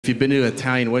If you've been to an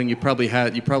Italian wedding,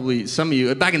 some of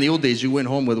you, back in the old days, you went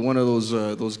home with one of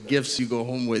those gifts you go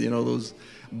home with, you know, those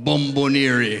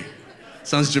Bomboniere.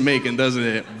 Sounds Jamaican, doesn't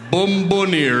it?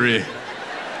 Bomboniere.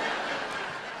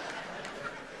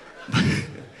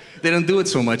 They don't do it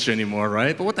so much anymore,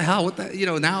 right? But what the hell? You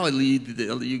know, now you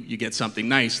get something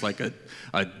nice, like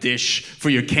a dish for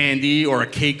your candy or a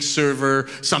cake server,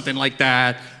 something like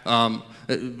that.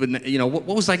 But you know, what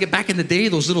was like back in the day?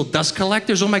 Those little dust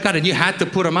collectors. Oh my God! And you had to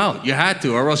put them out. You had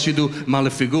to, or else you do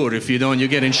malefigur. If you don't, you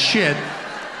get in shit.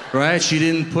 Right? She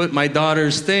didn't put my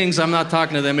daughter's things. I'm not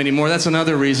talking to them anymore. That's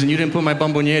another reason. You didn't put my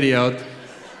Bomboniere out.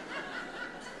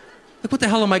 Like, what the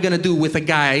hell am I gonna do with a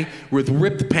guy with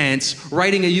ripped pants,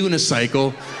 riding a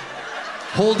unicycle,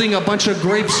 holding a bunch of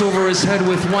grapes over his head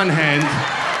with one hand,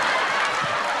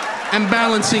 and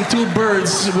balancing two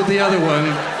birds with the other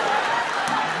one?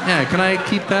 Yeah, can I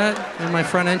keep that in my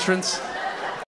front entrance?